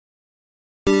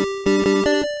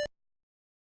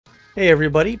Hey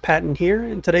everybody, Patton here.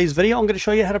 In today's video I'm going to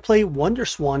show you how to play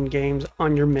Wonderswan games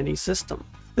on your mini system.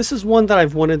 This is one that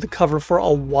I've wanted to cover for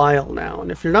a while now,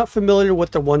 and if you're not familiar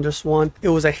with the Wonderswan, it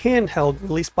was a handheld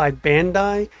released by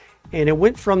Bandai, and it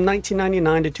went from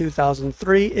 1999 to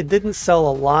 2003. It didn't sell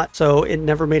a lot, so it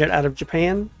never made it out of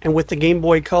Japan, and with the Game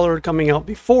Boy Color coming out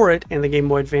before it and the Game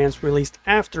Boy Advance released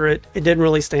after it, it didn't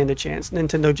really stand a chance.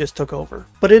 Nintendo just took over.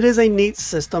 But it is a neat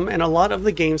system, and a lot of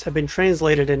the games have been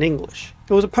translated in English.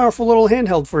 It was a powerful little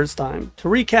handheld for its time. To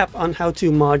recap on how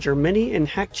to mod your Mini in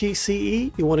Hakchi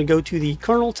CE, you want to go to the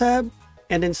Kernel tab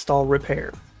and install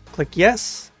Repair. Click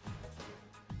Yes.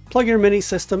 Plug your Mini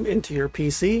system into your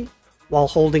PC. While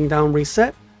holding down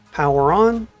Reset, power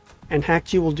on, and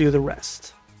Hakchi will do the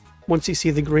rest. Once you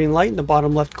see the green light in the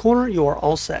bottom left corner, you are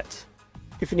all set.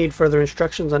 If you need further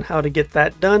instructions on how to get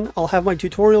that done, I'll have my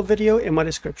tutorial video in my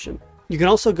description. You can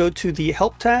also go to the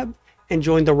Help tab and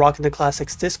join the Rockin' the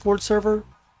Classics Discord server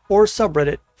or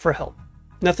subreddit for help.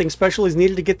 Nothing special is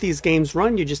needed to get these games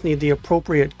run, you just need the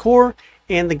appropriate core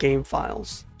and the game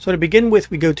files. So to begin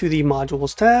with, we go to the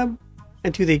Modules tab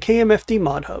and to the KMFD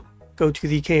Mod Hub. Go to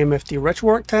the KMFD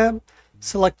RetroArch tab,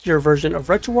 select your version of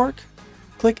RetroArch,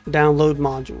 click Download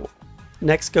Module.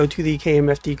 Next, go to the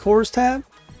KMFD Cores tab,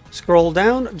 scroll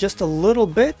down just a little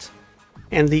bit,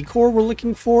 and the core we're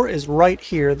looking for is right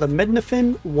here, the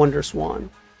Megadrive Wonderswan.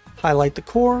 Highlight the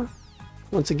core,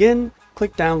 once again,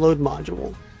 click Download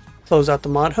Module. Close out the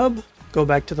Mod Hub, go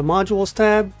back to the Modules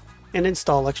tab, and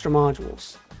install extra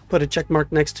modules. Put a check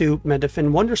mark next to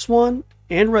Megadrive Wonderswan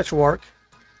and RetroArch,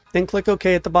 then click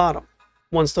OK at the bottom.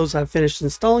 Once those have finished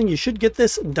installing, you should get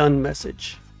this done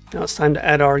message. Now it's time to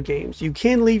add our games. You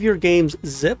can leave your games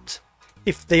zipped.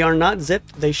 If they are not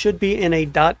zipped, they should be in a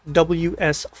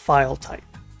 .ws file type.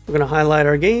 We're going to highlight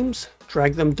our games,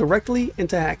 drag them directly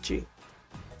into Hakchi.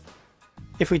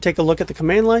 If we take a look at the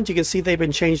command lines, you can see they've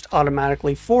been changed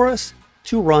automatically for us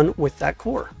to run with that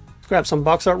core. Let's grab some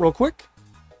box art real quick.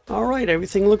 Alright,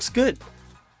 everything looks good.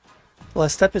 The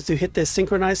last step is to hit this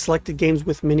Synchronize Selected Games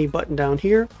with Mini button down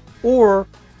here, or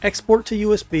export to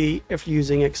USB if you're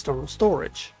using external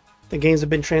storage. The games have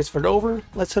been transferred over.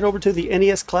 Let's head over to the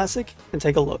NES Classic and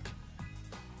take a look.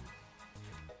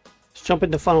 Let's jump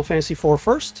into Final Fantasy IV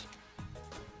first.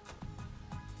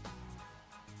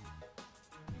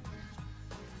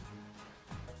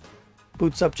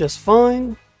 Boots up just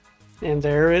fine, and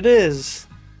there it is.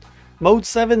 Mode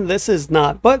 7 this is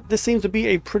not, but this seems to be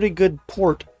a pretty good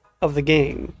port of the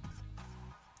game.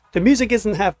 The music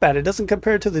isn't half bad. It doesn't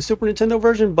compare to the Super Nintendo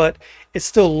version, but it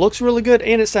still looks really good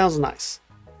and it sounds nice.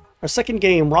 Our second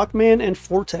game, Rockman and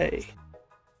Forte.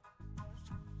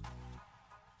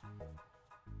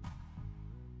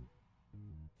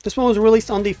 This one was released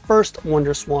on the first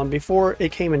Wonderswan before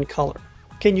it came in color.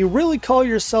 Can you really call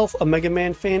yourself a Mega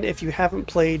Man fan if you haven't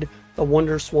played the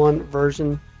Wonderswan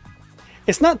version?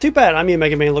 It's not too bad. I mean,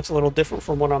 Mega Man looks a little different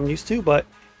from what I'm used to, but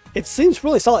it seems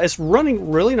really solid. It's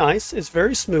running really nice. It's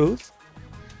very smooth.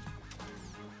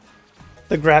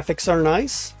 The graphics are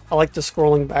nice. I like the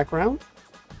scrolling background.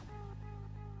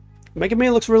 Mega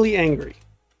Man looks really angry.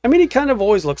 I mean, he kind of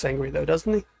always looks angry though,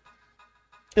 doesn't he?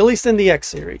 At least in the X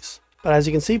series. But as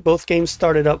you can see, both games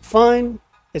started up fine.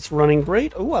 It's running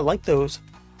great. Oh, I like those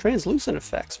translucent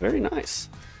effects. Very nice.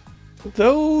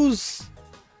 Those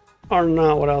are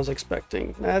not what I was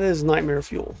expecting. That is nightmare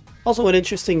fuel. Also, an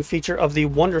interesting feature of the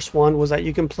Wonderswan was that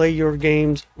you can play your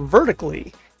games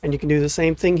vertically, and you can do the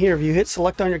same thing here. If you hit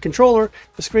select on your controller,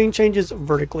 the screen changes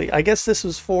vertically. I guess this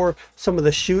was for some of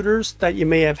the shooters that you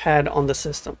may have had on the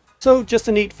system. So just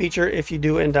a neat feature if you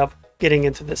do end up getting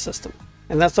into this system.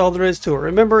 And that's all there is to it.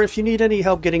 Remember, if you need any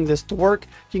help getting this to work,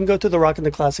 you can go to the Rockin'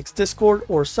 the Classics Discord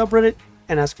or subreddit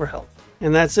and ask for help.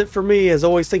 And that's it for me. As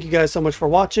always, thank you guys so much for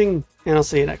watching, and I'll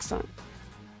see you next time.